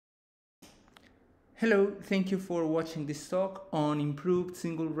Hello, thank you for watching this talk on improved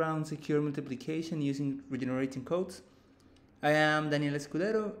single-round secure multiplication using regenerating codes. I am Daniel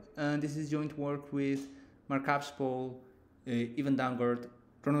Escudero, and this is joint work with Mark Abspoel, Ivan Damgård,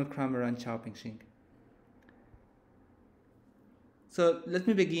 Ronald Cramer, and Chaoping Xing. So let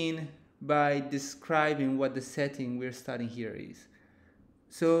me begin by describing what the setting we're studying here is.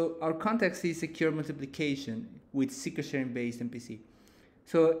 So our context is secure multiplication with secret sharing based MPC.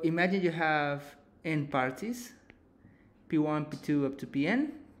 So imagine you have n parties, P1, P2 up to Pn,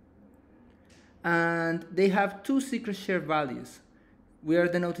 and they have two secret share values. We are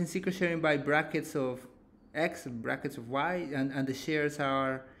denoting secret sharing by brackets of x and brackets of y, and the shares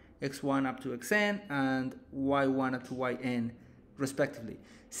are x1 up to xn and y1 up to yn, respectively.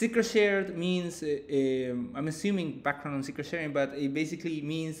 Secret shared means, I'm assuming background on secret sharing, but it basically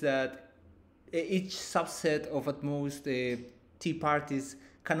means that each subset of at most t parties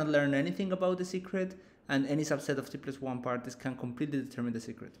cannot learn anything about the secret, and any subset of t+1 parties can completely determine the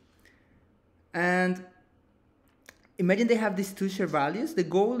secret. And imagine they have these two share values. The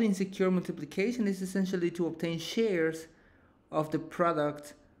goal in secure multiplication is essentially to obtain shares of the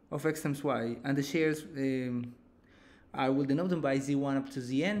product of x times y, and the shares I will denote them by z1 up to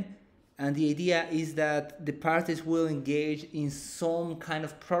zn, and the idea is that the parties will engage in some kind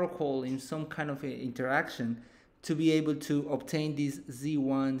of protocol, in some kind of interaction, to be able to obtain these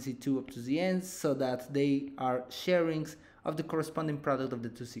z1, z2 up to zn, so that they are sharings of the corresponding product of the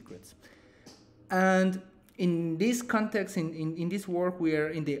two secrets. And in this context, in this work, we are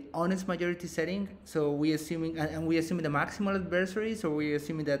in the honest majority setting. So we assuming, and we assuming the maximal adversary. So we're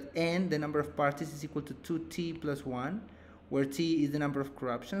assuming that n, the number of parties, is equal to 2t plus 1, where t is the number of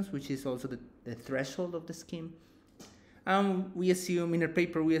corruptions, which is also the threshold of the scheme. And we assume, in our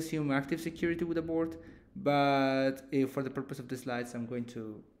paper, we assume active security with the board. But for the purpose of the slides, I'm going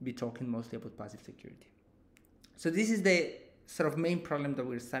to be talking mostly about passive security. So this is the sort of main problem that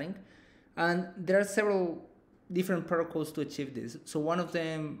we're studying. And there are several different protocols to achieve this. So one of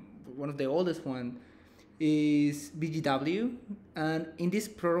the oldest one, is BGW. And in this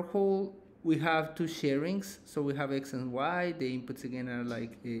protocol, we have two sharings. So we have x and y. The inputs again are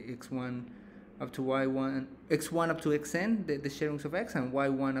like x1 up to y1, x1 up to xn, the sharings of x, and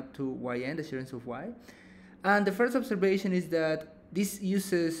y1 up to yn, the sharings of y. And the first observation is that this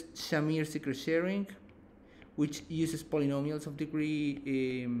uses Shamir secret sharing, which uses polynomials of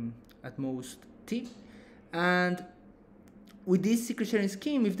degree at most t. And with this secret sharing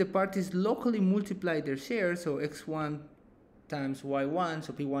scheme, if the parties locally multiply their shares, so x1 times y1,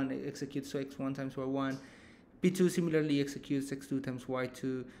 so p1 executes so x1 times y1, P2 similarly executes x2 times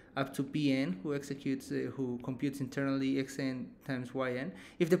y2 up to Pn, who computes internally xn times yn.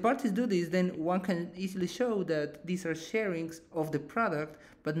 If the parties do this, then one can easily show that these are sharings of the product,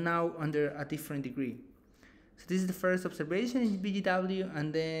 but now under a different degree. So this is the first observation in BGW,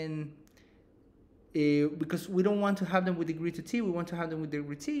 and then because we don't want to have them with degree to t, we want to have them with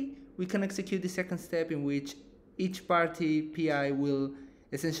degree t, we can execute the second step in which each party pi will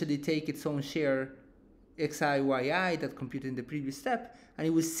essentially take its own share xi, yi that computed in the previous step, and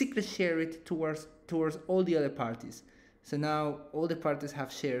it will secret share it towards all the other parties. So now all the parties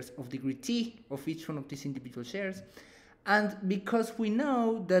have shares of degree t of each one of these individual shares. And because we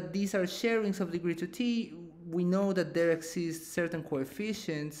know that these are sharings of degree to t, we know that there exist certain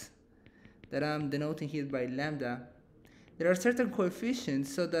coefficients that I'm denoting here by lambda. There are certain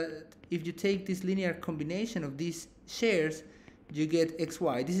coefficients so that if you take this linear combination of these shares, you get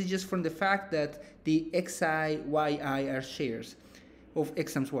xy. This is just from the fact that the xi, yi are shares of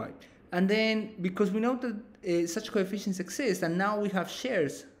x times y. And then, because we know that such coefficients exist, and now we have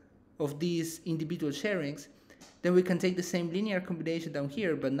shares of these individual sharings, then we can take the same linear combination down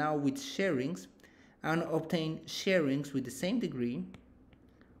here, but now with sharings, and obtain sharings with the same degree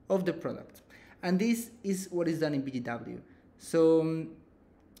of the product. And this is what is done in BGW. So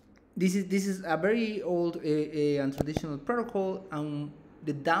this is a very old and traditional protocol, and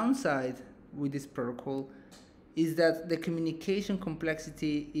the downside with this protocol is that the communication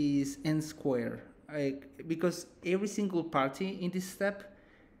complexity is n squared, because every single party in this step,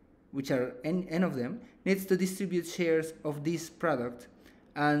 which are n of them, needs to distribute shares of this product,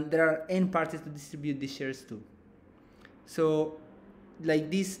 and there are n parties to distribute these shares to. So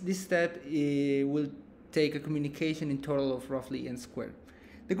like this step will take a communication in total of roughly n squared.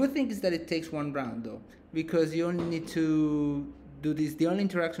 The good thing is that it takes one round though, because you only need to do this, the only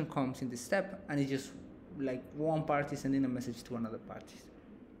interaction comes in this step, and it's just like one party sending a message to another party.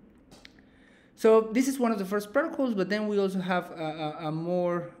 So this is one of the first protocols, but then we also have a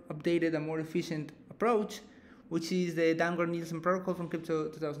more updated, a more efficient approach, which is the Damgård-Nielsen protocol from Crypto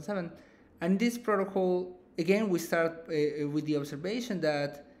 2007. And this protocol, again, we start with the observation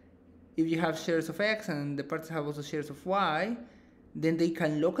that if you have shares of X and the parties have also shares of Y, then they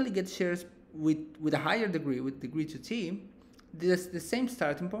can locally get shares with a higher degree, with degree 2t. This is the same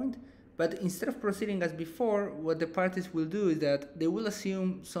starting point, but instead of proceeding as before, what the parties will do is that they will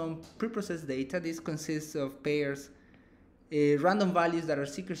assume some preprocessed data. This consists of pairs, random values that are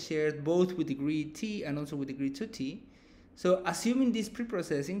secret shared both with degree t and also with degree 2t. So assuming this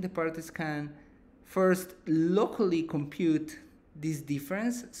preprocessing, the parties can first locally compute this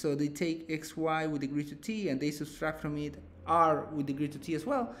difference. So they take xy with degree 2t and they subtract from it r with degree 2t as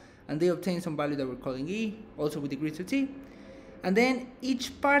well, and they obtain some value that we're calling e, also with degree 2t. And then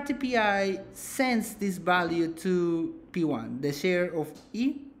each party pi sends this value to P1. The share of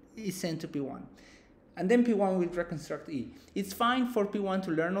E is sent to P1. And then P1 will reconstruct E. It's fine for P1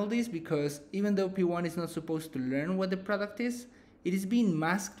 to learn all this because even though P1 is not supposed to learn what the product is, it is being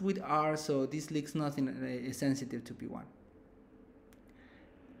masked with R, so this leaks nothing sensitive to P1.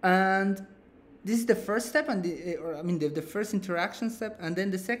 And this is the first step, and the first interaction step. And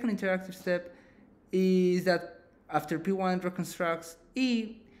then the second interactive step is that after P1 reconstructs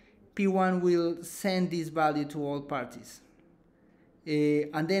E, P1 will send this value to all parties.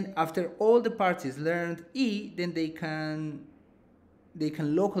 And then after all the parties learned E, then they can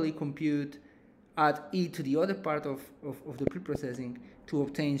locally compute add E to the other part of the preprocessing to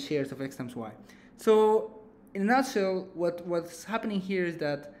obtain shares of X times Y. So in a nutshell, what's happening here is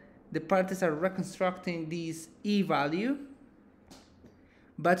that the parties are reconstructing this E value.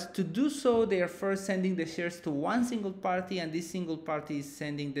 But to do so, they are first sending the shares to one single party, and this single party is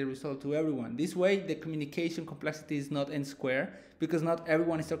sending the result to everyone. This way, the communication complexity is not n squared, because not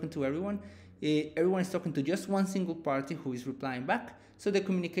everyone is talking to everyone. Everyone is talking to just one single party who is replying back, so the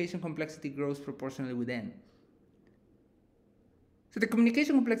communication complexity grows proportionally with n. So the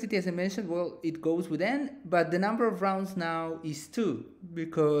communication complexity, as I mentioned, well, it goes with n, but the number of rounds now is 2,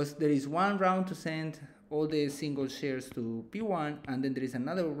 because there is one round to send all the single shares to P1, and then there is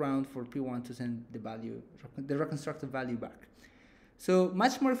another round for P1 to send the value, the reconstructed value back. So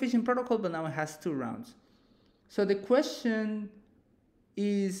much more efficient protocol, but now it has 2 rounds. So the question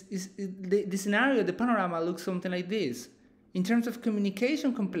is the scenario, the panorama looks something like this. In terms of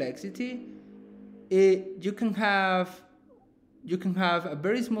communication complexity, you can have a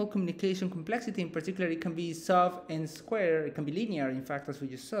very small communication complexity. In particular, it can be sub n squared, it can be linear, in fact, as we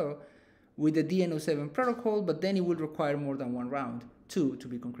just saw, with the DN07 protocol, but then it will require more than 1 round, 2 to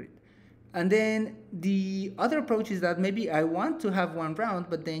be concrete. And then the other approach is that maybe I want to have 1 round,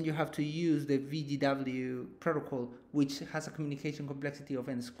 but then you have to use the VGW protocol, which has a communication complexity of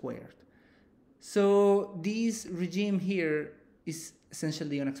n squared. So this regime here is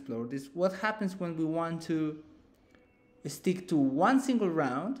essentially unexplored. This is what happens when we want to stick to 1 single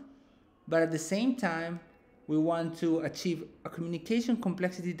round, but at the same time, we want to achieve a communication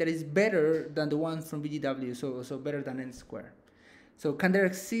complexity that is better than the one from VGW, so better than n squared. So can there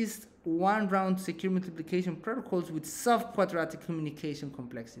exist 1 round secure multiplication protocols with sub-quadratic communication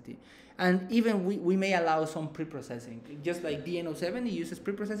complexity? And even we may allow some preprocessing. Just like DN07 uses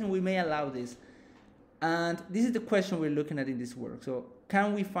preprocessing, we may allow this. And this is the question we're looking at in this work. So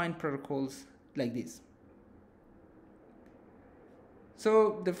can we find protocols like this?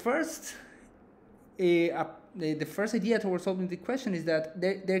 So the first idea towards solving the question is that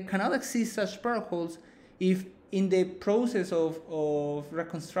there cannot exist such protocols if in the process of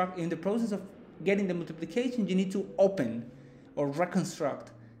getting the multiplication, you need to open or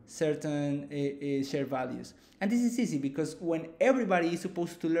reconstruct certain share values. And this is easy because when everybody is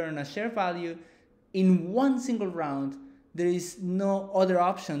supposed to learn a share value in 1 single round, there is no other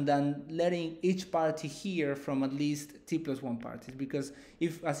option than letting each party hear from at least t+1 parties. Because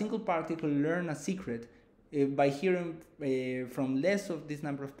if a single party could learn a secret by hearing from less of this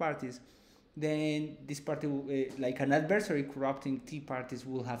number of parties, then this party, like an adversary corrupting t parties,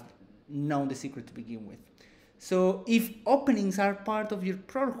 will have known the secret to begin with. So if openings are part of your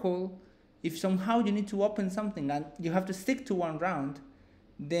protocol, if somehow you need to open something and you have to stick to 1 round,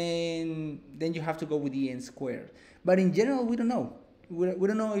 then you have to go with the n squared. But in general, we don't know. We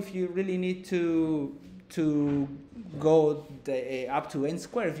don't know if you really need to go up to n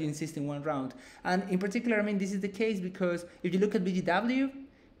squared if you insist in 1 round. And in particular, I mean, this is the case because if you look at BGW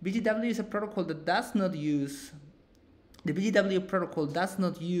is a protocol that does not use, the BGW protocol does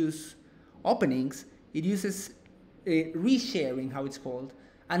not use openings. It uses resharing, how it's called,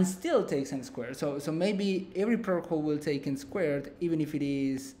 and still takes n squared. So maybe every protocol will take n squared, even if it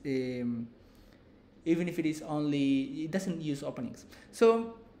is only, it doesn't use openings.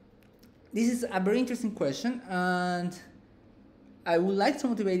 So this is a very interesting question, and I would like to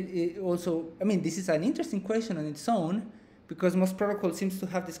motivate also, I mean, this is an interesting question on its own, because most protocols seems to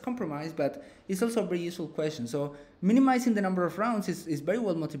have this compromise, but it's also a very useful question. So minimizing the number of rounds is very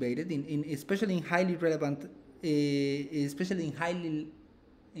well motivated, especially in highly relevant, especially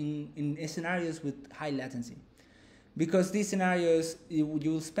in scenarios with high latency. Because these scenarios,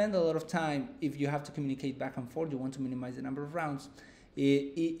 you'll spend a lot of time if you have to communicate back and forth, you want to minimize the number of rounds.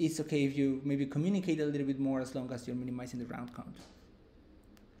 It's okay if you maybe communicate a little bit more as long as you're minimizing the round count.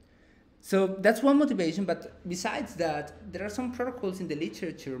 So that's one motivation, but besides that, there are some protocols in the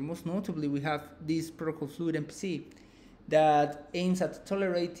literature. Most notably, we have this protocol Fluid MPC that aims at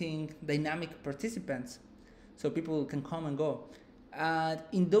tolerating dynamic participants, so people can come and go. And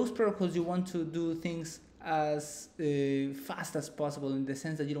in those protocols, you want to do things as fast as possible, in the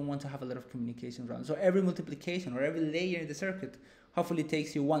sense that you don't want to have a lot of communication rounds. So every multiplication or every layer in the circuit hopefully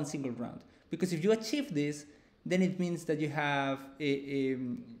takes you one single round. Because if you achieve this, then it means that you have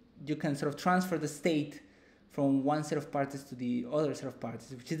you can sort of transfer the state from one set of parties to the other set of parties,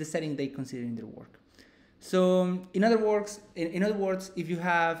 which is the setting they consider in their work. So in other words, if you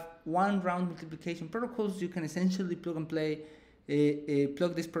have one round multiplication protocols, you can essentially plug and play,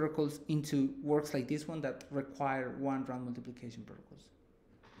 plug these protocols into works like this one that require one round multiplication protocols.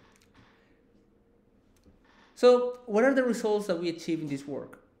 So what are the results that we achieve in this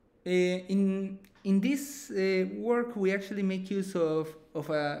work? In this work, we actually make use of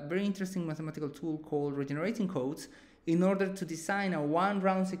a very interesting mathematical tool called regenerating codes in order to design a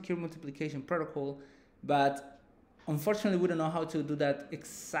one-round secure multiplication protocol, but unfortunately we don't know how to do that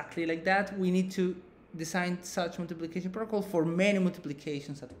exactly like that. We need to design such multiplication protocol for many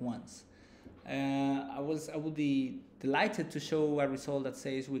multiplications at once. I would be delighted to show a result that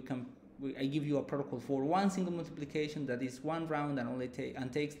says I give you a protocol for one single multiplication that is one round and only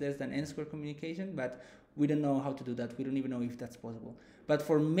takes less than n squared communication, but we don't know how to do that. We don't even know if that's possible. But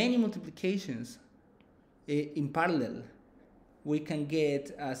for many multiplications in parallel, we can get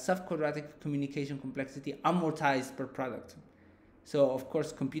a subquadratic communication complexity amortized per product. So of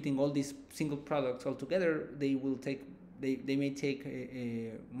course, computing all these single products all together, they may take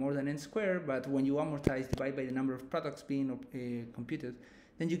more than n squared, but when you amortize, divide by the number of products being computed,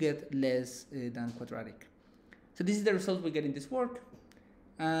 then you get less than quadratic. So this is the result we get in this work.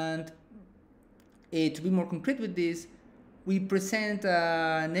 And to be more concrete with this, we present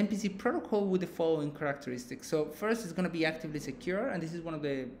an MPC protocol with the following characteristics. So first, it's going to be actively secure, and this is one of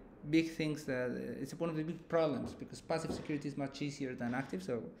the big things it's one of the big problems, because passive security is much easier than active,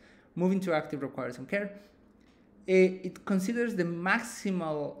 so moving to active requires some care. It considers the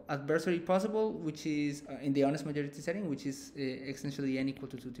maximal adversary possible, which is in the honest majority setting, which is essentially n equal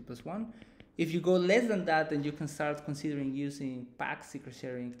to 2t plus 1. If you go less than that, then you can start considering using packed secret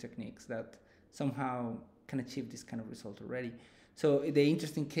sharing techniques that somehow can achieve this kind of result already. So the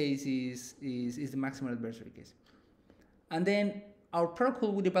interesting case is the maximal adversary case. And then our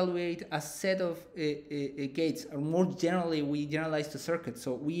protocol would evaluate a set of gates, or more generally, we generalize to circuits.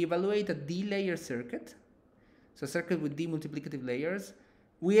 So we evaluate a d-layer circuit, so circuit with d-multiplicative layers.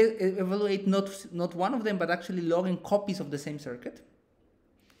 We evaluate not one of them, but actually logging copies of the same circuit.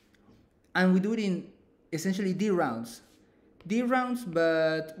 And we do it in essentially d rounds. D rounds,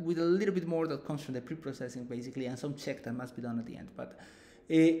 but with a little bit more that comes from the pre-processing, basically, and some check that must be done at the end. But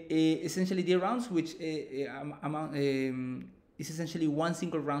essentially D rounds, which is essentially one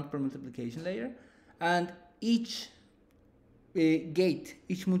single round per multiplication layer. And each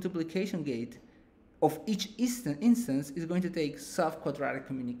each multiplication gate of each instance is going to take sub-quadratic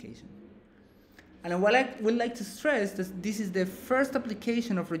communication. And what I would like to stress that this is the first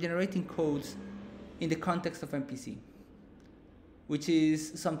application of regenerating codes in the context of MPC, which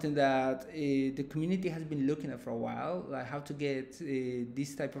is something that the community has been looking at for a while, like how to get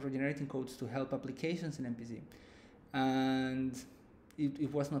this type of regenerating codes to help applications in MPC. And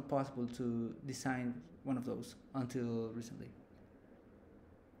it was not possible to design one of those until recently.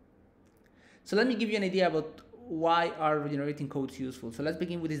 So let me give you an idea about why are regenerating codes useful. So let's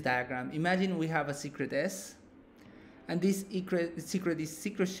begin with this diagram. Imagine we have a secret S, and this secret is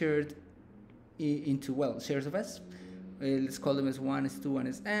secret shared into, well, shares of S. Let's call them S1, S2,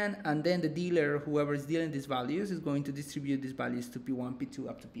 and Sn, and then the dealer, whoever is dealing these values, is going to distribute these values to P1, P2,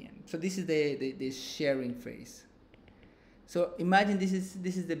 up to Pn. So this is the sharing phase. So imagine this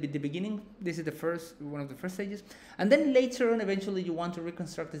is the beginning. This is one of the first stages, and then later on, eventually, you want to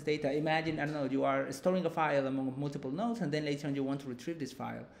reconstruct this data. Imagine, I don't know, you are storing a file among multiple nodes, and then later on, you want to retrieve this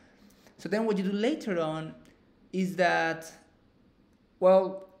file. So then, what you do later on is that,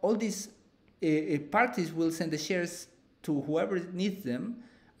 well, all these parties will send the shares to whoever needs them,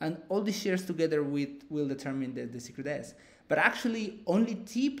 and all the shares together will determine the secret S. But actually, only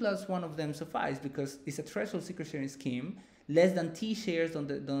t plus one of them suffice because it's a threshold secret sharing scheme. Less than t shares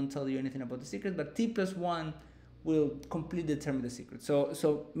don't tell you anything about the secret, but t plus one will completely determine the secret.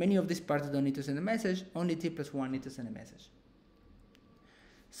 So many of these parties don't need to send a message. Only t plus one need to send a message.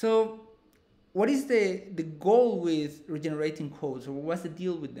 So what is the goal with regenerating codes, or what's the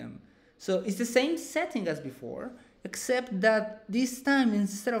deal with them? So it's the same setting as before, except that this time,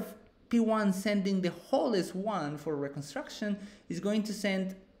 instead of P1 sending the whole S1 for reconstruction, it's going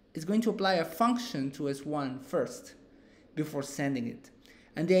to apply a function to S1 first before sending it.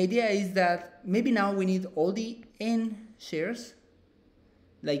 And the idea is that maybe now we need all the n shares.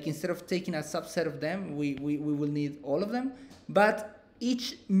 Like instead of taking a subset of them, we will need all of them. But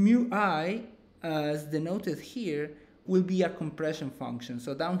each mu I, as denoted here, will be a compression function.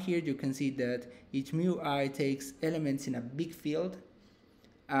 So down here you can see that each mu I takes elements in a big field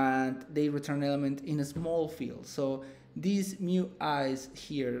and they return element in a small field. So these mu i's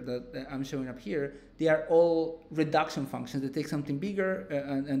here that I'm showing up here, they are all reduction functions. They take something bigger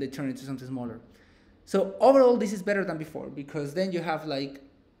and they turn it into something smaller. So overall, this is better than before because then you have like,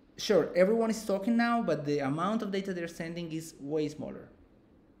 sure, everyone is talking now, but the amount of data they're sending is way smaller.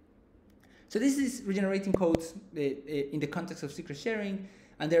 So this is regenerating codes in the context of secret sharing,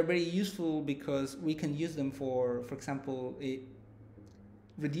 and they're very useful because we can use them for example,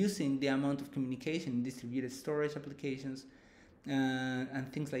 reducing the amount of communication in distributed storage applications and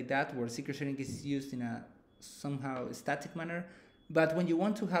things like that, where secret sharing is used in a somehow static manner. But when you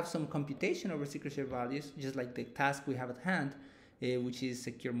want to have some computation over secret share values, just like the task we have at hand, which is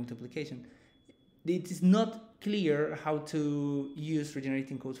secure multiplication, it is not clear how to use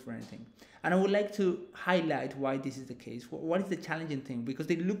regenerating codes for anything. And I would like to highlight why this is the case. What is the challenging thing? Because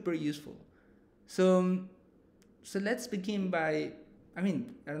they look very useful. So let's begin by, I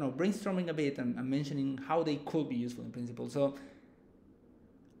don't know, brainstorming a bit and mentioning how they could be useful in principle. So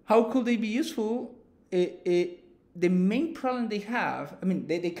how could they be useful? The main problem they have,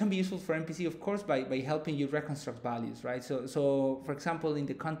 they can be useful for MPC, of course, by helping you reconstruct values, right? So for example, in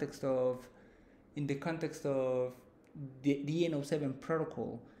the context of the DN07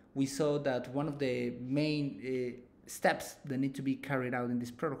 protocol, we saw that one of the main steps that need to be carried out in this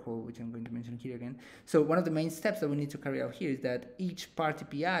protocol, which I'm going to mention here again. So one of the main steps that we need to carry out here is that each party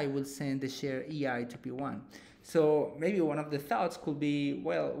PI will send the share EI to P1. So maybe one of the thoughts could be,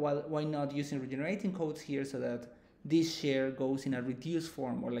 well, why not using regenerating codes here so that this share goes in a reduced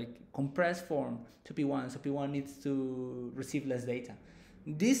form or like compressed form to P1, so P1 needs to receive less data.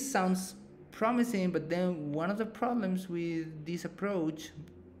 This sounds promising, but then one of the problems with this approach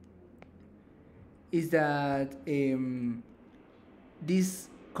is that this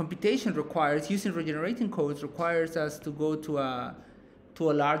computation using regenerating codes requires us to go to a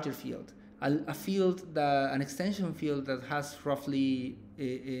larger field, an extension field that has roughly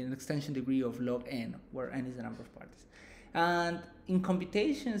an extension degree of log n, where n is the number of parties. And in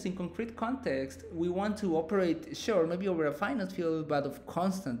computations, in concrete context, we want to operate, sure, maybe over a finite field, but of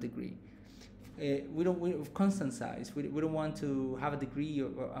constant degree. Of constant size. We don't want to have a degree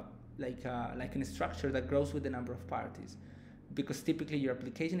like in a structure that grows with the number of parties, because typically your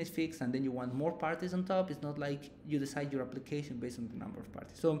application is fixed and then you want more parties on top. It's not like you decide your application based on the number of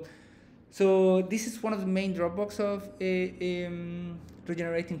parties. So this is one of the main drawbacks of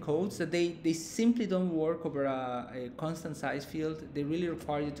regenerating codes, that they simply don't work over a constant size field. They really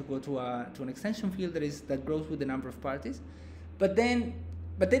require you to go to an extension field that grows with the number of parties. But then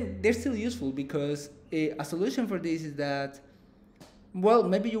they're still useful, because a solution for this is that, well,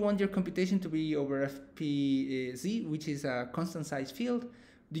 maybe you want your computation to be over FPZ, which is a constant size field.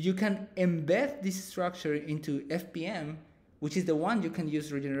 You can embed this structure into FPM, which is the one you can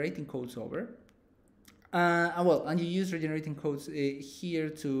use regenerating codes over. And you use regenerating codes here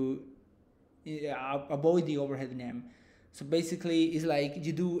to avoid the overhead in M. So basically, it's like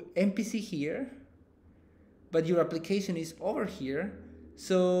you do MPC here, but your application is over here.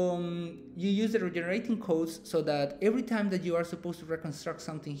 So you use the regenerating codes so that every time that you are supposed to reconstruct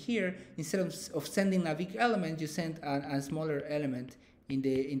something here, instead of sending a big element, you send a smaller element in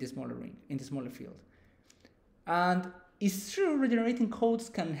the smaller ring, in the smaller field. And it's true, regenerating codes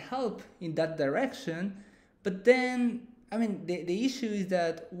can help in that direction, but then, the issue is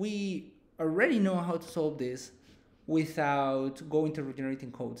that we already know how to solve this without going to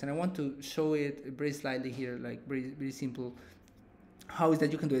regenerating codes. And I want to show it very slightly here, like very simple. How is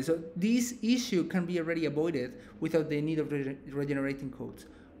that you can do it? So this issue can be already avoided without the need of regenerating codes.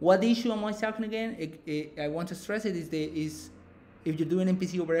 What issue am I talking again? I want to stress it is if you're doing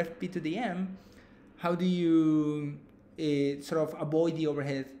MPC over FP to the M, how do you sort of avoid the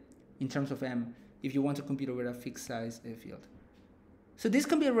overhead in terms of M? if you want to compute over a fixed size field. So this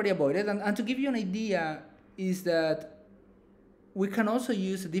can be already avoided, and to give you an idea is that we can also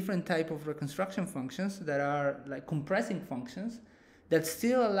use a different type of reconstruction functions that are like compressing functions that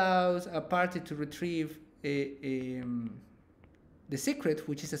still allows a party to retrieve the secret,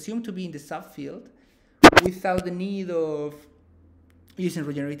 which is assumed to be in the subfield, without the need of using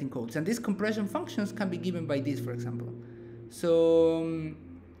regenerating codes. And these compression functions can be given by this, for example. So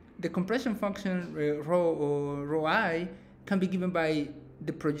the compression function rho I can be given by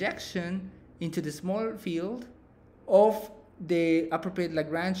the projection into the small field of the appropriate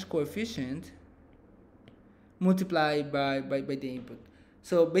Lagrange coefficient multiplied by the input.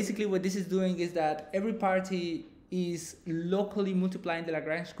 So basically what this is doing is that every party is locally multiplying the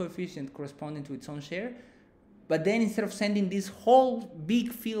Lagrange coefficient corresponding to its own share, but then instead of sending this whole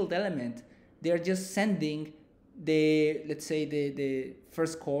big field element, they are just sending the, let's say, the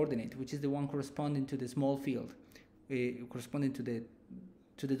first coordinate, which is the one corresponding to the small field, corresponding to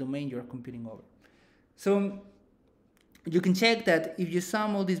the domain you are computing over. So you can check that if you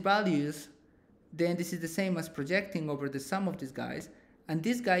sum all these values, then this is the same as projecting over the sum of these guys. And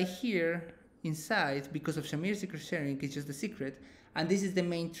this guy here inside, because of Shamir secret sharing, is just the secret. And this is the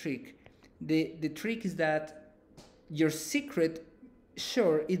main trick. The trick is that your secret,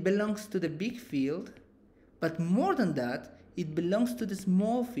 sure, it belongs to the big field, but more than that, it belongs to the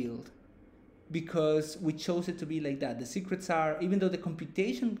small field, because we chose it to be like that. The secrets are, even though the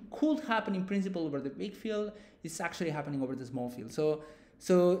computation could happen in principle over the big field, it's actually happening over the small field.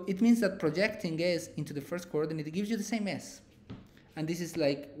 So it means that projecting S into the first coordinate, it gives you the same S. And this is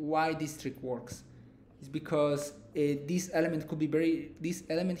like why this trick works. It's because this element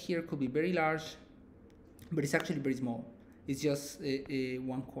here could be very large, but it's actually very small. It's just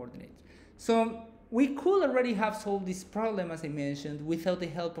one coordinate. So we could already have solved this problem, as I mentioned, without the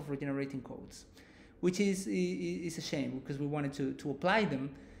help of regenerating codes, which is a shame because we wanted to apply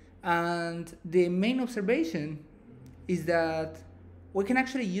them. And the main observation is that we can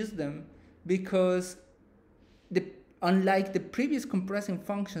actually use them because unlike the previous compressing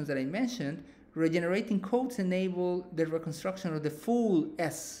functions that I mentioned, regenerating codes enable the reconstruction of the full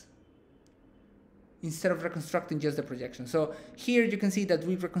S instead of reconstructing just the projection. So here you can see that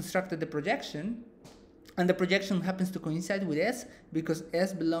we've reconstructed the projection, and the projection happens to coincide with S because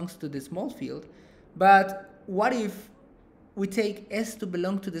S belongs to the small field. But what if we take S to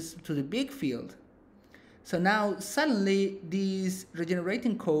belong to the big field? So now suddenly these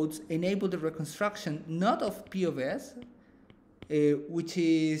regenerating codes enable the reconstruction not of P of S, which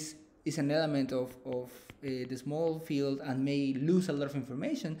is an element of the small field and may lose a lot of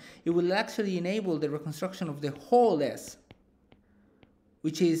information. It will actually enable the reconstruction of the whole S,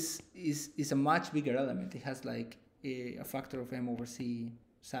 which is a much bigger element. It has like a factor of M over C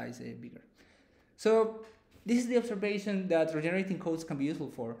size bigger. So this is the observation that regenerating codes can be useful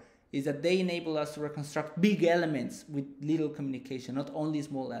for, is that they enable us to reconstruct big elements with little communication, not only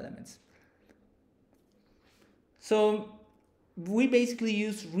small elements. So we basically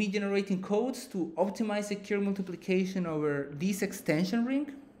use regenerating codes to optimize secure multiplication over this extension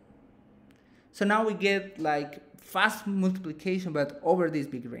ring. So now we get like fast multiplication, but over this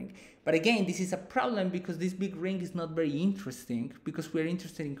big ring. But again, this is a problem because this big ring is not very interesting because we're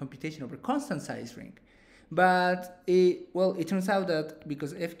interested in computation over constant size ring. But it turns out that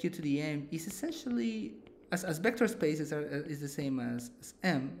because fq to the m is essentially, as vector spaces is the same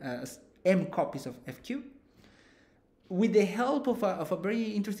as m copies of fq, with the help of a very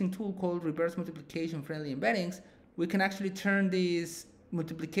interesting tool called reverse multiplication friendly embeddings, we can actually turn this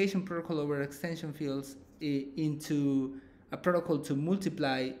multiplication protocol over extension fields into a protocol to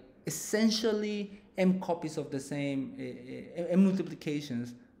multiply essentially m copies of the same m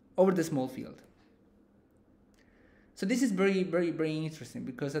multiplications over the small field. So this is very, very, very interesting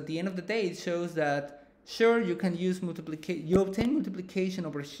because at the end of the day, it shows that sure, you can use you obtain multiplication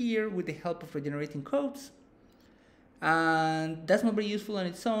over here with the help of regenerating codes, and that's not very useful on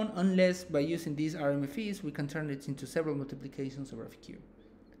its own unless by using these RMFEs we can turn it into several multiplications over FQ,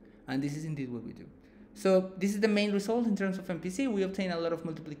 and this is indeed what we do. So this is the main result in terms of MPC. We obtain a lot of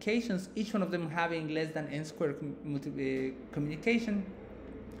multiplications, each one of them having less than n squared communication,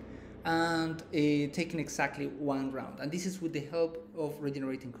 and taking exactly one round. And this is with the help of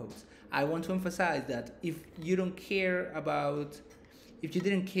regenerating codes. I want to emphasize that if you didn't care about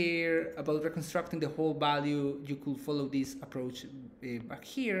reconstructing the whole value, you could follow this approach back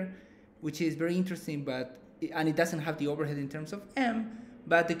here, which is very interesting, and it doesn't have the overhead in terms of m,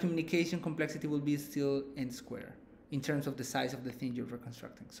 but the communication complexity will be still n squared in terms of the size of the thing you're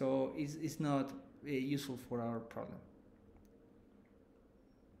reconstructing. So it's not useful for our problem.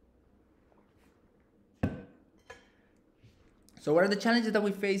 So what are the challenges that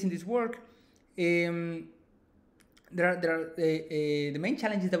we face in this work? The main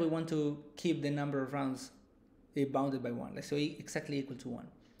challenge is that we want to keep the number of rounds bounded by 1, like so exactly equal to 1.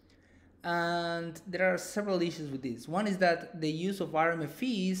 And there are several issues with this. One is that the use of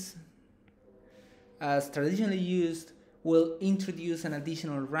RMFEs, as traditionally used, will introduce an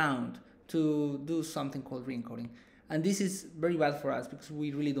additional round to do something called re-encoding. And this is very bad for us because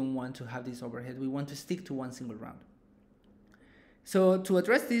we really don't want to have this overhead. We want to stick to one single round. So to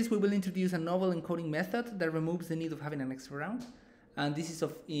address this, we will introduce a novel encoding method that removes the need of having an extra round. And this is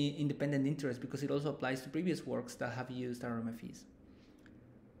of independent interest because it also applies to previous works that have used RMFEs.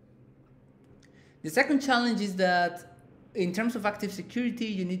 The second challenge is that in terms of active security,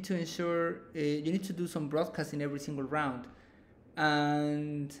 you need to ensure, you need to do some broadcasting every single round.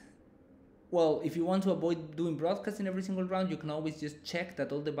 And well, if you want to avoid doing broadcasting every single round, you can always just check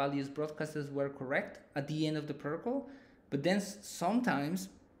that all the values broadcasted were correct at the end of the protocol. But then sometimes,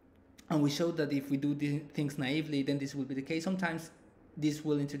 and we showed that if we do things naively, then this will be the case. Sometimes this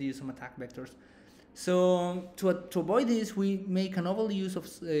will introduce some attack vectors. So to avoid this, we make a novel use of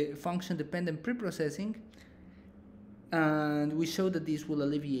function-dependent preprocessing, and we show that this will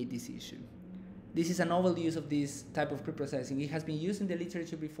alleviate this issue. This is a novel use of this type of preprocessing. It has been used in the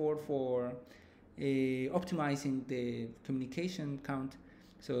literature before for optimizing the communication count,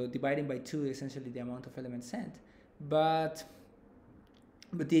 so dividing by 2 essentially the amount of elements sent. But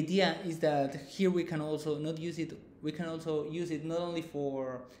the idea is that here we can also not use it. We can also use it not only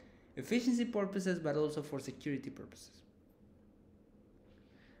for efficiency purposes but also for security purposes.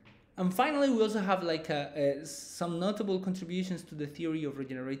 And finally, we also have like some notable contributions to the theory of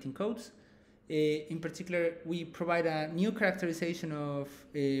regenerating codes. In particular, we provide a new characterization of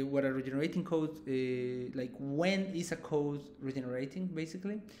what a regenerating code, like when is a code regenerating,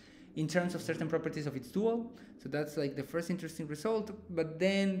 basically, in terms of certain properties of its dual. So that's like the first interesting result. But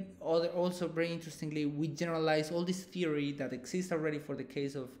then also very interestingly, we generalize all this theory that exists already for the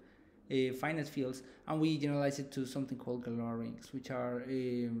case of finite fields, and we generalize it to something called Galois rings, which are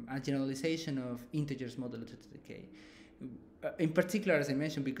a generalization of integers modulo 2 to the k. In particular, as I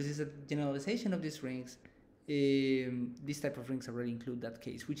mentioned, because it's a generalization of these rings, these type of rings already include that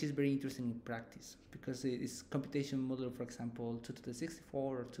case, which is very interesting in practice because it's computation modulo, for example, 2 to the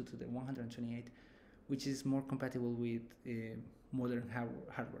 64 or 2 to the 128, which is more compatible with modern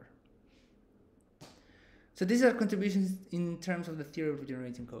hardware. So these are contributions in terms of the theory of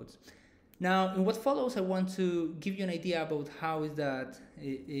regenerating codes. Now, in what follows, I want to give you an idea about how is that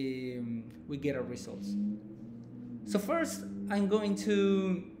we get our results. So first, I'm going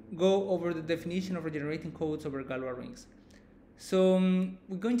to go over the definition of regenerating codes over Galois rings. So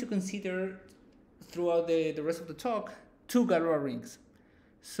we're going to consider throughout the rest of the talk 2 Galois rings.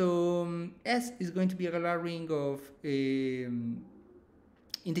 So S is going to be a Galois ring of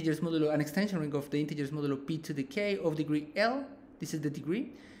integers modulo, an extension ring of the integers modulo p to the k of degree L. This is the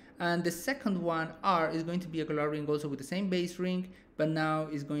degree. And the second one, R, is going to be a Galois ring also with the same base ring, but now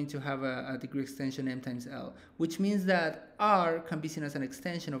is going to have a degree extension m times L, which means that R can be seen as an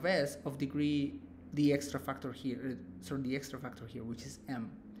extension of S of degree the extra factor here, which is m.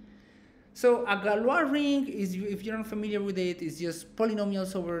 So a Galois ring is, if you're not familiar with it, is just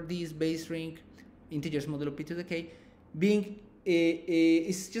polynomials over this base ring, integers modulo p to the k, being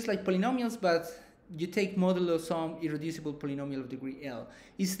it's just like polynomials, but you take modulo some irreducible polynomial of degree L.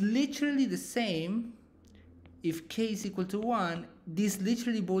 It's literally the same if k is equal to 1. This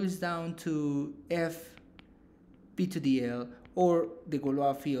literally boils down to f p to the L, or the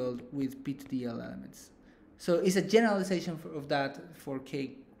Galois field with p to the L elements. So it's a generalization of that for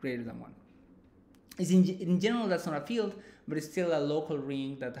k greater than 1. It's in general, that's not a field, but it's still a local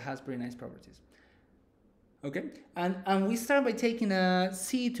ring that has very nice properties. Okay, and we start by taking a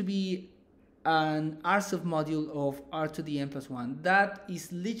C to be an R submodule of R to the n plus 1. That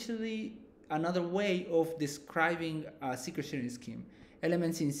is literally another way of describing a secret sharing scheme.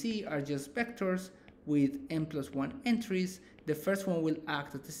 Elements in C are just vectors with n plus 1 entries. The first one will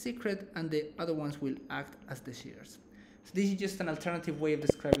act as the secret, and the other ones will act as the shares. So this is just an alternative way of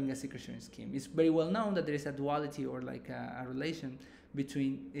describing a secret sharing scheme. It's very well known that there is a duality, or like a relation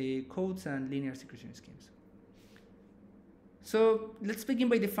between codes and linear secret sharing schemes. So let's begin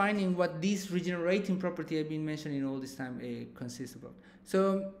by defining what this regenerating property I've been mentioning all this time consists about.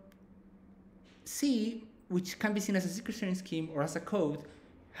 So C, which can be seen as a secret sharing scheme or as a code,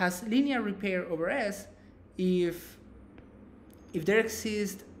 has linear repair over S if there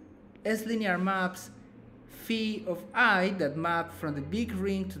exist S linear maps phi of I that map from the big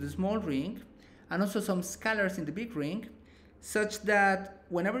ring to the small ring, and also some scalars in the big ring, such that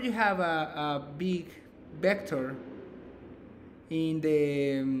whenever you have a big vector in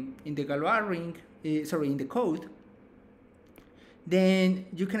the Galois ring, in the code, then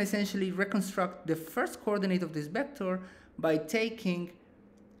you can essentially reconstruct the first coordinate of this vector by taking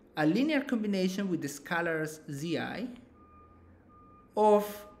a linear combination with the scalars zi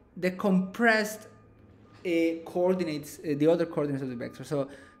of the compressed coordinates, the other coordinates of the vector.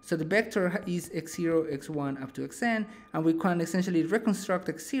 So the vector is x0, x1 up to xn, and we can essentially reconstruct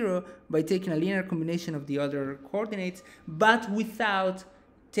x0 by taking a linear combination of the other coordinates, but without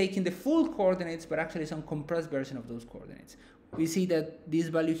taking the full coordinates, but actually some compressed version of those coordinates. We see that this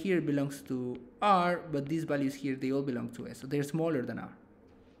value here belongs to R, but these values here, they all belong to S, so they're smaller than R.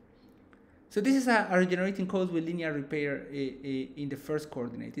 So this is a regenerating code with linear repair in the first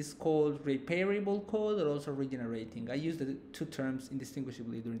coordinate. It's called repairable code or also regenerating. I use the two terms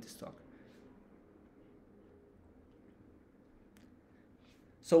indistinguishably during this talk.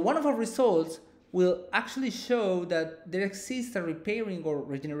 So one of our results will actually show that there exists a repairing or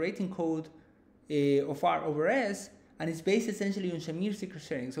regenerating code of R over S, and it's based essentially on Shamir secret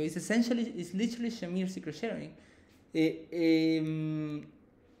sharing. So it's literally Shamir secret sharing.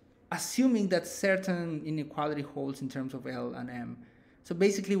 Assuming that certain inequality holds in terms of L and M. So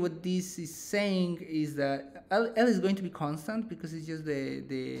basically what this is saying is that L is going to be constant because it's just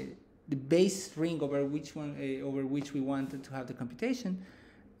the base ring over which we wanted to have the computation.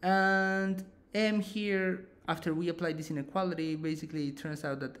 And M here, after we apply this inequality, basically it turns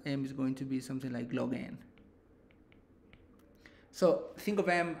out that M is going to be something like log N. So think of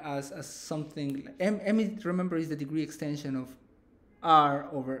M as something, M remember is the degree extension of R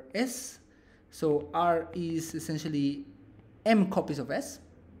over S. So R is essentially M copies of S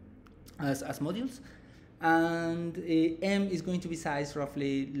as modules, and M is going to be size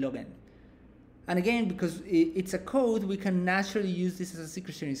roughly log N. And again, because it's a code, we can naturally use this as a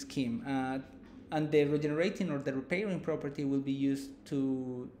secret sharing scheme, and the regenerating or the repairing property will be used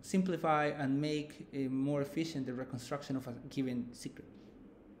to simplify and make more efficient the reconstruction of a given secret.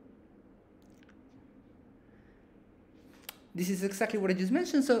 This is exactly what I just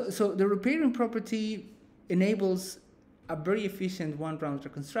mentioned. So the repairing property enables a very efficient one-round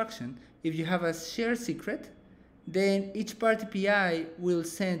reconstruction. If you have a shared secret, then each party PI will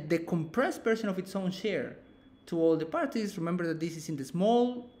send the compressed version of its own share to all the parties. Remember that this is in the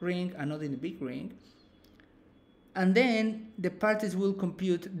small ring and not in the big ring. And then the parties will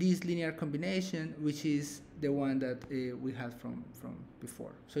compute this linear combination, which is the one that we had from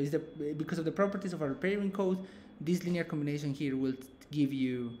before. So it's because of the properties of our repairing code, this linear combination here will give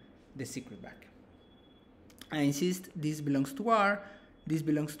you the secret back. I insist this belongs to R, this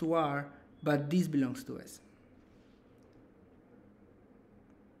belongs to R, but this belongs to S.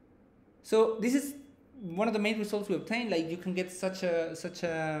 So this is one of the main results we obtained. Like you can get such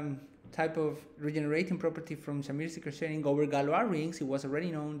a type of regenerating property from Shamir secret sharing over Galois rings. It was already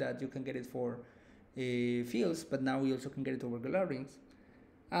known that you can get it for fields, but now we also can get it over Galois rings.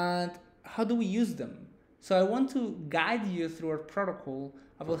 And how do we use them? So I want to guide you through our protocol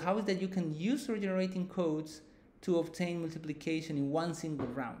about how is that you can use regenerating codes to obtain multiplication in one single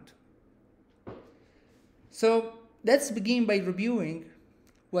round. So let's begin by reviewing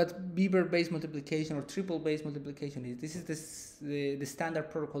what Beaver-based multiplication or triple-based multiplication is. This is the standard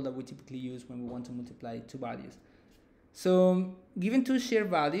protocol that we typically use when we want to multiply two values. So given two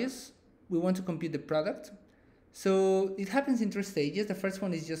shared values, we want to compute the product. So it happens in three stages. The first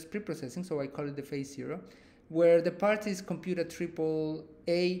one is just pre-processing, so I call it the phase 0, where the parties compute a triple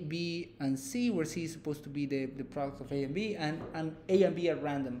A, B, and C, where C is supposed to be the product of A and B, and A and B are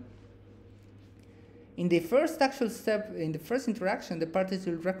random. In the first actual step, in the first interaction, the parties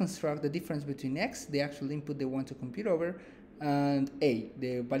will reconstruct the difference between X, the actual input they want to compute over, and A,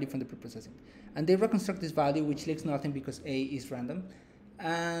 the value from the pre-processing. And they reconstruct this value, which leaves nothing because A is random.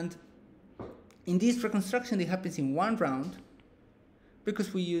 And in this reconstruction, it happens in one round,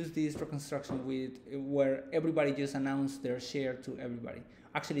 because we use this reconstruction where everybody just announced their share to everybody,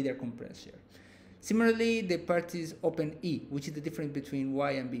 actually their compressed share. Similarly, the parties open E, which is the difference between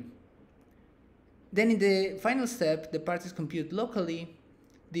Y and B. Then in the final step, the parties compute locally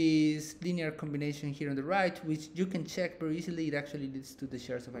this linear combination here on the right, which you can check very easily. It actually leads to the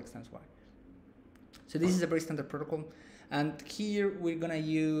shares of X times Y. So this is a very standard protocol. And here we're going to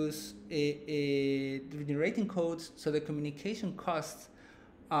use regenerating codes. So the communication costs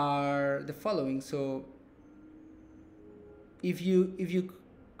are the following. So if you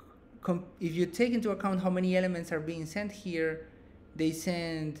take into account how many elements are being sent here, they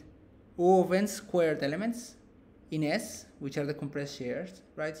send O of n squared elements in S, which are the compressed shares,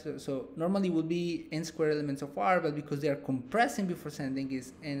 right? So normally it would be n squared elements of R, but because they are compressing before sending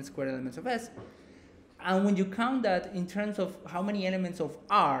is n squared elements of S. And when you count that in terms of how many elements of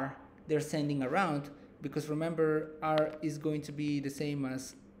R they're sending around, because remember R is going to be the same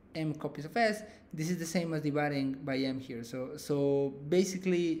as M copies of S, this is the same as dividing by M here. So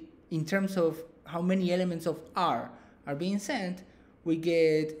basically, in terms of how many elements of R are being sent, we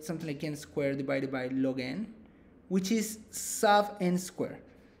get something like n squared divided by log n, which is sub n squared.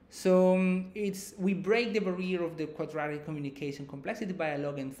 So we break the barrier of the quadratic communication complexity by a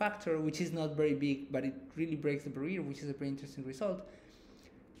log n factor, which is not very big, but it really breaks the barrier, which is a very interesting result.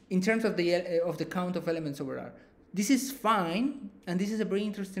 In terms of the count of elements over R, this is fine, and this is a very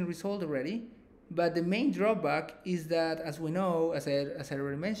interesting result already. But the main drawback is that, as we know, as I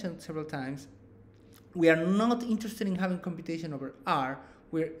already mentioned several times, we are not interested in having computation over R.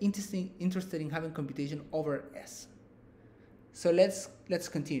 We're interested in having computation over S. So let's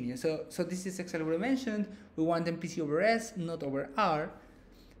continue. So this is exactly what I mentioned. We want MPC over S, not over R.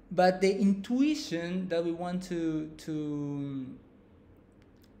 But the intuition that we want to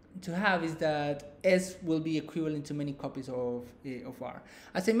have is that S will be equivalent to many copies of R.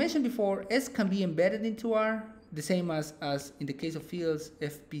 As I mentioned before, S can be embedded into R, the same as in the case of fields,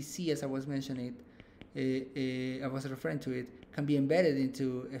 FPC, as I was mentioning it, I was referring to it, can be embedded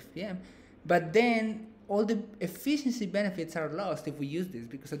into FPM. But then all the efficiency benefits are lost if we use this,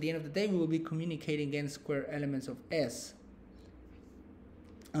 because at the end of the day, we will be communicating n square elements of S.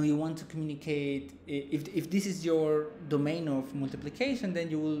 And you want to communicate, if this is your domain of multiplication,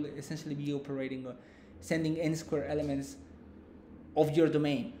 then you will essentially be operating, sending n square elements of your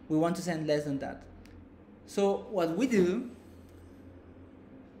domain. We want to send less than that. So what we do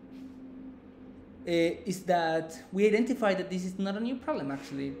is that we identify that this is not a new problem,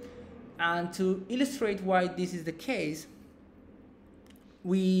 actually. And to illustrate why this is the case,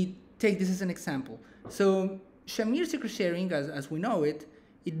 we take this as an example. So Shamir secret sharing, as we know it,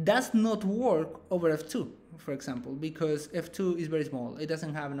 it does not work over F2, for example, because F2 is very small. It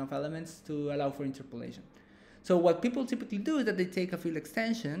doesn't have enough elements to allow for interpolation. So what people typically do is that they take a field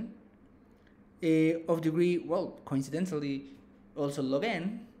extension of degree, well, coincidentally, also log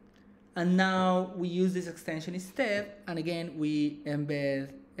n, and now we use this extension instead, and again, we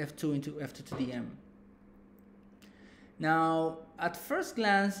embed F2 into F2 to the m. Now, at first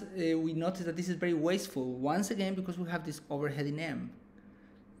glance, we notice that this is very wasteful, once again, because we have this overhead in m.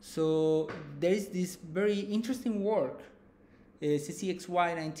 So there is this very interesting work,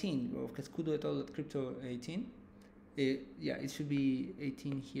 CCXY19 of Escudero et al. Crypto 18. Yeah, it should be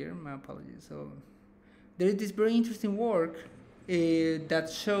 18 here, my apologies. So there is this very interesting work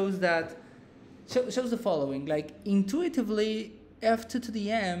that shows the following. Like, intuitively, F2 to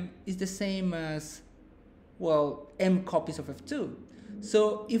the m is the same as, well, m copies of F2.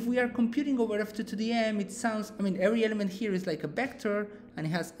 So if we are computing over F2 to the m, it sounds, I mean, every element here is like a vector, and it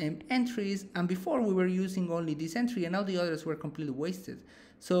has m entries, and before we were using only this entry, and all the others were completely wasted.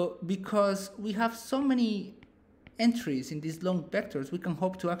 So because we have so many entries in these long vectors, we can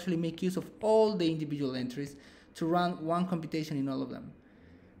hope to actually make use of all the individual entries to run one computation in all of them.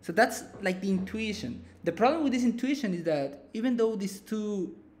 So that's like the intuition. The problem with this intuition is that even though these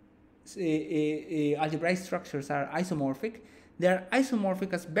two algebraic structures are isomorphic, they are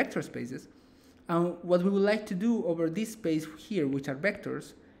isomorphic as vector spaces. And what we would like to do over this space here, which are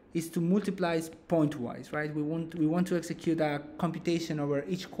vectors, is to multiply pointwise, right? We want to execute a computation over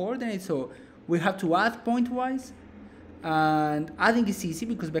each coordinate, so we have to add pointwise. And adding is easy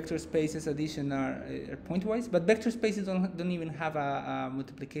because vector spaces addition are pointwise, but vector spaces don't even have a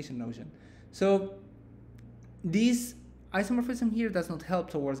multiplication notion. So this isomorphism here does not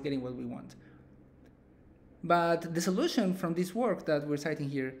help towards getting what we want. But the solution from this work that we're citing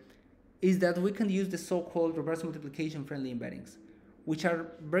here is that we can use the so-called reverse multiplication friendly embeddings, which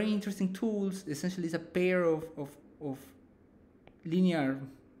are very interesting tools. Essentially, it's a pair of linear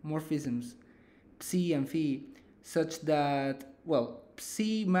morphisms, psi and phi, such that, well,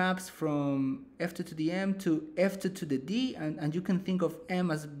 psi maps from F2 to the m to F2 to the d, and you can think of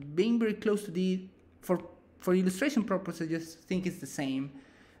m as being very close to d. For illustration purposes, just think it's the same,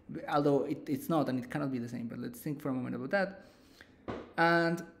 although it's not, and it cannot be the same, but let's think for a moment about that.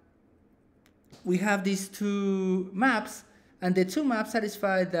 And we have these two maps, and the two maps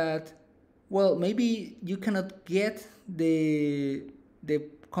satisfy that, well, maybe you cannot get the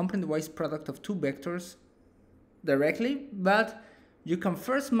component-wise product of two vectors directly, but you can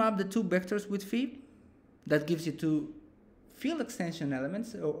first map the two vectors with phi. That gives you two field extension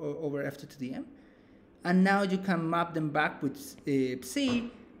elements over F2 to the m. And now you can map them back with psi,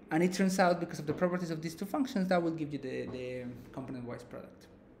 and it turns out, because of the properties of these two functions, that will give you the component-wise product.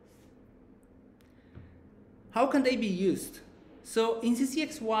 How can they be used? So in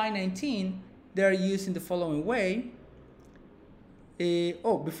CCXY19, they are used in the following way.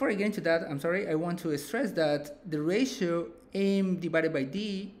 Before I get into that, I'm sorry, I want to stress that the ratio m divided by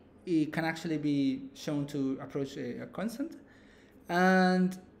d, it can actually be shown to approach a constant.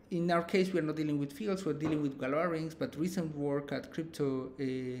 And in our case, we're not dealing with fields, we're dealing with Galois rings, but recent work at Crypto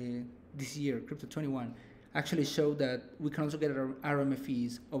this year, Crypto 21, actually showed that we can also get our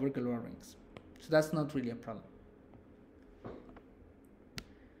RMFEs over Galois rings. So that's not really a problem.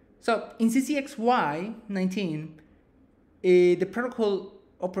 So in CCXY 19, the protocol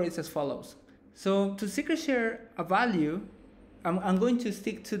operates as follows. So to secret share a value, I'm going to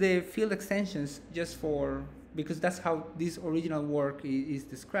stick to the field extensions just because that's how this original work is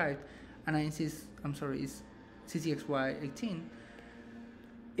described. And I insist, I'm sorry, it's CCXY 18.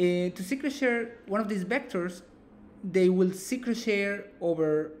 To secret share one of these vectors, they will secret share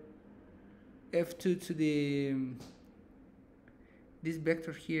over F2 to the, this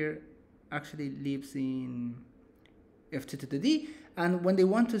vector here actually lives in F2 to the D, and when they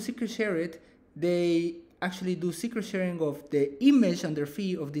want to secret share it, they actually do secret sharing of the image under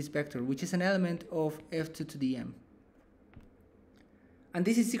phi of this vector, which is an element of F2 to the M. And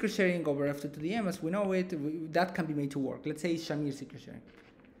this is secret sharing over F2 to the M as we know it. That can be made to work. Let's say it's Shamir secret sharing.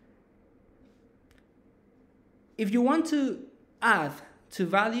 If you want to add two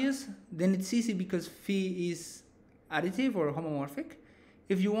values, then it's easy because phi is additive or homomorphic.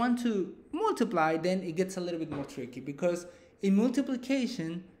 If you want to multiply, then it gets a little bit more tricky because in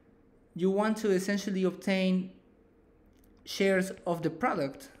multiplication, you want to essentially obtain shares of the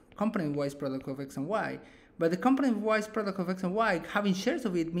product, component-wise product of x and y. But the component-wise product of x and y, having shares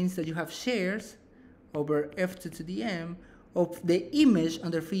of it means that you have shares over F2 to the M of the image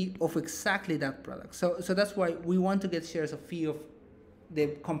under phi of exactly that product. So that's why we want to get shares of phi of the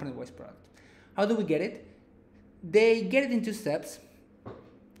component-wise product. How do we get it? They get it in two steps.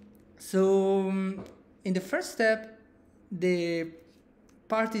 So in the first step, the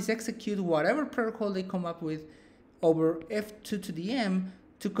parties execute whatever protocol they come up with over F2 to the M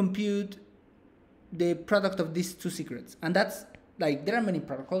to compute the product of these two secrets. And that's like, there are many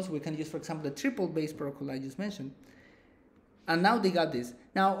protocols. We can use, for example, the triple base protocol I just mentioned. And now they got this.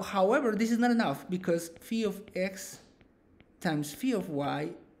 Now, however, this is not enough because phi of x times phi of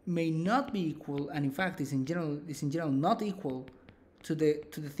y may not be equal, and in fact is in general not equal to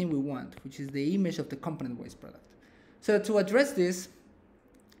the thing we want, which is the image of the component-wise product. So to address this,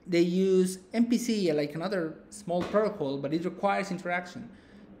 they use MPC, like another small protocol, but it requires interaction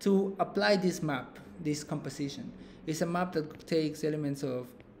to apply this map, this composition. It's a map that takes elements of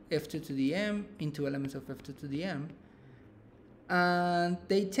F2 to the M into elements of F2 to the M. And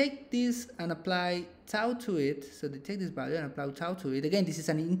they take this and apply tau to it. So they take this value and apply tau to it. Again, this is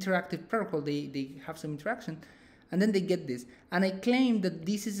an interactive protocol. They have some interaction. And then they get this. And I claim that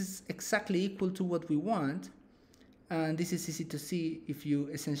this is exactly equal to what we want. And this is easy to see if you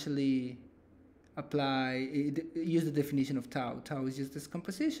essentially use the definition of tau. Tau is just this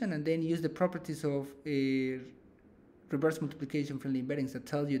composition, and then use the properties of a reverse multiplication friendly embeddings that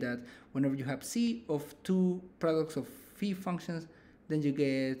tell you that whenever you have C of two products of phi functions, then you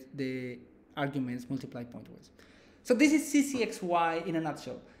get the arguments multiplied pointwise. So this is CCXY in a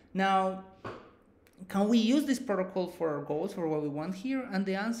nutshell. Now, can we use this protocol for our goals, for what we want here? And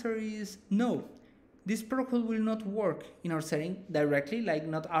the answer is no. This protocol will not work in our setting directly, like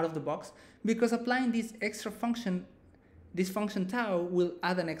not out of the box, because applying this extra function, this function tau, will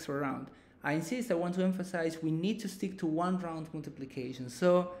add an extra round. I insist, I want to emphasize, we need to stick to one round multiplication.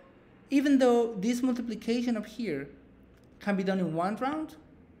 So even though this multiplication up here can be done in one round,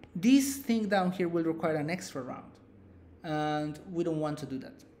 this thing down here will require an extra round. And we don't want to do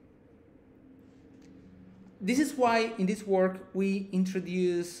that. This is why in this work we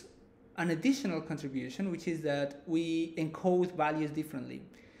introduce an additional contribution, which is that we encode values differently.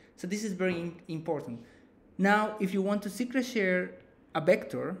 So this is very important. Now, if you want to secret share a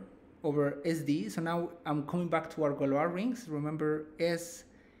vector over SD, so now I'm coming back to our Galois rings. Remember, S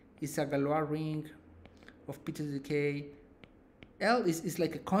is a Galois ring of P to the K. L is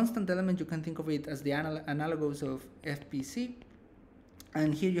like a constant element. You can think of it as the analogous of FPC.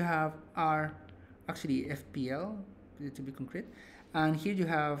 And here you have R, actually FPL, to be concrete. And here you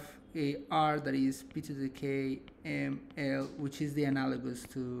have a R that is P to the K ML, which is the analogous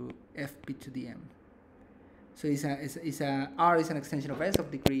to FP to the M. So R is an extension of S of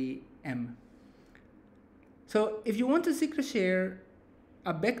degree M. So if you want to secret share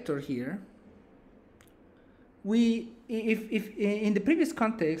a vector here, if in the previous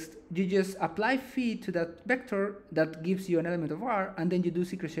context you just apply phi to that vector, that gives you an element of R, and then you do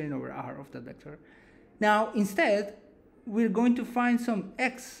secret sharing over R of that vector. Now instead, we're going to find some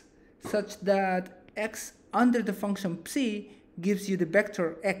X such that x under the function psi gives you the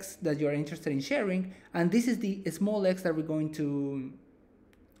vector x that you are interested in sharing, and this is the small x that we're going to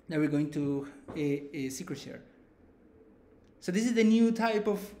secret share. So this is the new type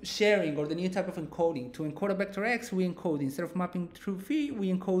of sharing, or the new type of encoding. To encode a vector x, we encode, instead of mapping through phi,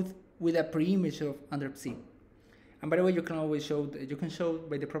 we encode with a preimage of under psi. And by the way, you can always show, you can show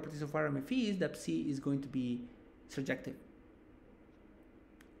by the properties of RMFEs that psi is going to be surjective.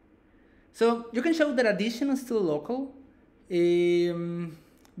 So you can show that addition is still local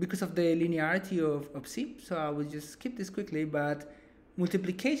because of the linearity of psi. So I will just skip this quickly, but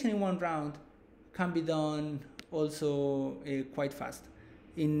multiplication in one round can be done also quite fast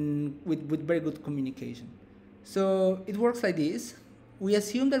with very good communication. So it works like this. We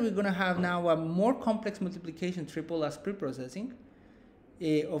assume that we're going to have now a more complex multiplication triple as preprocessing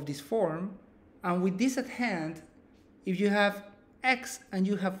of this form. And with this at hand, if you have x and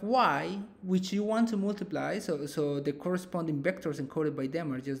you have y, which you want to multiply, so the corresponding vectors encoded by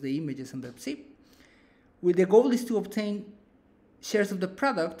them are just the images under psi. The goal is to obtain shares of the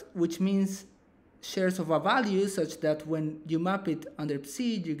product, which means shares of a value such that when you map it under psi,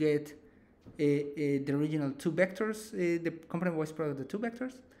 you get the original two vectors, the component-wise product of the two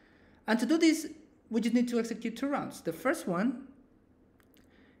vectors. And to do this, we just need to execute two rounds. The first one,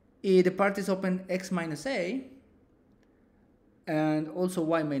 the part is open x minus a, and also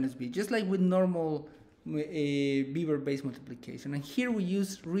y minus b, just like with normal Beaver-based multiplication. And here we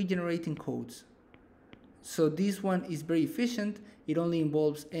use regenerating codes. So this one is very efficient. It only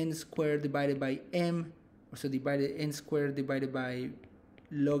involves n squared divided by m, or so divided n squared divided by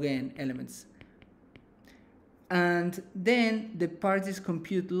log n elements. And then the parties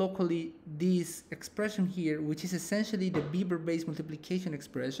compute locally this expression here, which is essentially the Beaver-based multiplication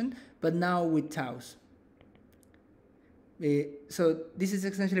expression, but now with taus. So this is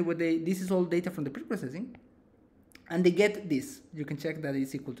essentially what this is all data from the preprocessing, and they get this. You can check that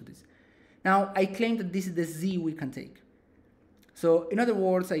it's equal to this. Now, I claim that this is the z we can take. So in other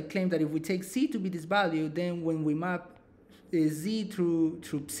words, I claim that if we take c to be this value, then when we map z through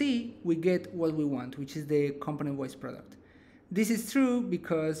psi, we get what we want, which is the component-wise product. This is true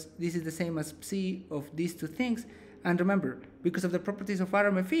because this is the same as psi of these two things. And remember, because of the properties of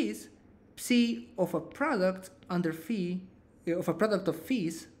RMFEs, psi of a product under phi, of a product of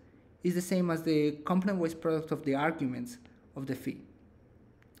phis, is the same as the component-wise product of the arguments of the phi.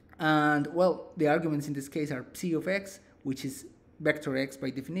 And well, the arguments in this case are psi of x, which is vector x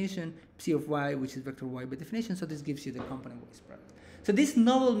by definition, psi of y, which is vector y by definition, so this gives you the component-wise product. So this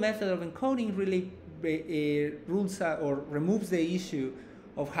novel method of encoding really rules out or removes the issue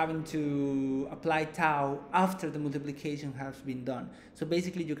of having to apply tau after the multiplication has been done. So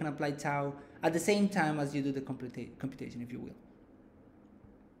basically you can apply tau at the same time as you do the computation, if you will.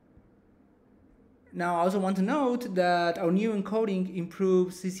 Now, I also want to note that our new encoding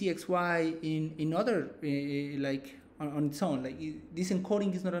improves CCXY in other, like on its own. Like this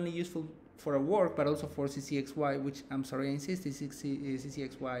encoding is not only useful for our work, but also for CCXY, which I'm sorry, I insist, is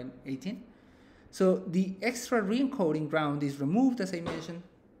CCXY 18. So the extra re-encoding round is removed, as I mentioned.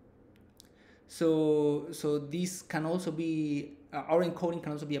 So this can also be, our encoding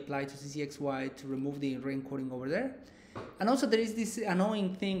can also be applied to CCXY to remove the re-encoding over there. And also there is this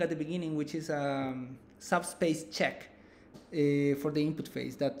annoying thing at the beginning, which is a subspace check for the input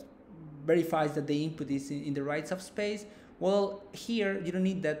phase that verifies that the input is in the right subspace. Well, here you don't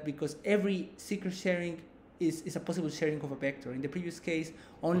need that because every secret sharing is a possible sharing of a vector. In the previous case,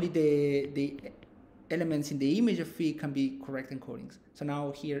 only the elements in the image of phi can be correct encodings. So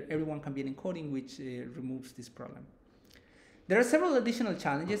now here everyone can be an encoding, which removes this problem. There are several additional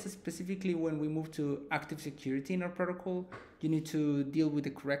challenges, specifically when we move to active security in our protocol. You need to deal with the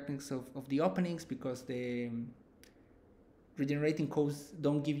correctness of the openings because the regenerating codes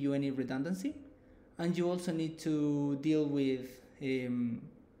don't give you any redundancy. And you also need to deal with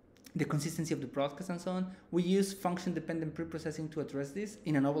the consistency of the broadcast and so on. We use function-dependent preprocessing to address this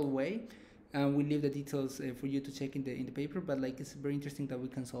in a novel way. And we leave the details for you to check in the paper, but like it's very interesting that we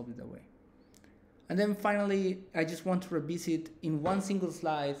can solve it that way. And then finally, I just want to revisit in one single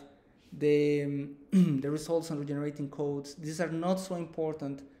slide the results on regenerating codes. These are not so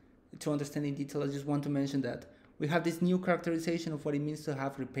important to understand in detail. I just want to mention that we have this new characterization of what it means to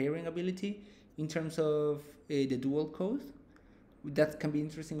have repairing ability in terms of the dual code. That can be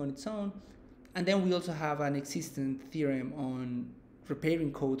interesting on its own. And then we also have an existent theorem on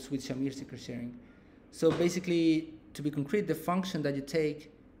repairing codes with Shamir secret sharing. So basically, to be concrete, the function that you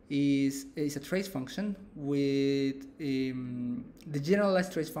take is a trace function with the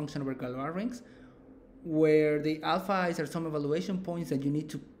generalized trace function over Galois rings, where the alpha i's are some evaluation points that you need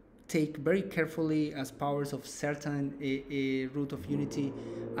to take very carefully as powers of certain a root of unity,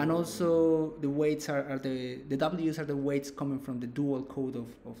 and also the weights are the W's are the weights coming from the dual code of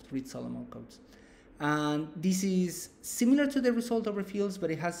Reed-Solomon codes. And this is similar to the result over fields,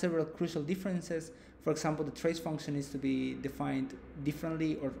 but it has several crucial differences. For example, the trace function is to be defined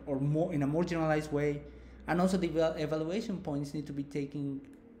differently or more in a more generalized way, and also the evaluation points need to be taken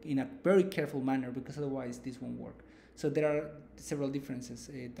in a very careful manner, because otherwise this won't work. So there are several differences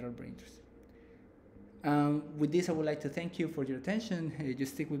that are very interesting. With this, I would like to thank you for your attention. You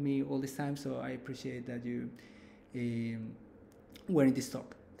stick with me all this time, so I appreciate that you were in this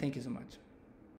talk. Thank you so much.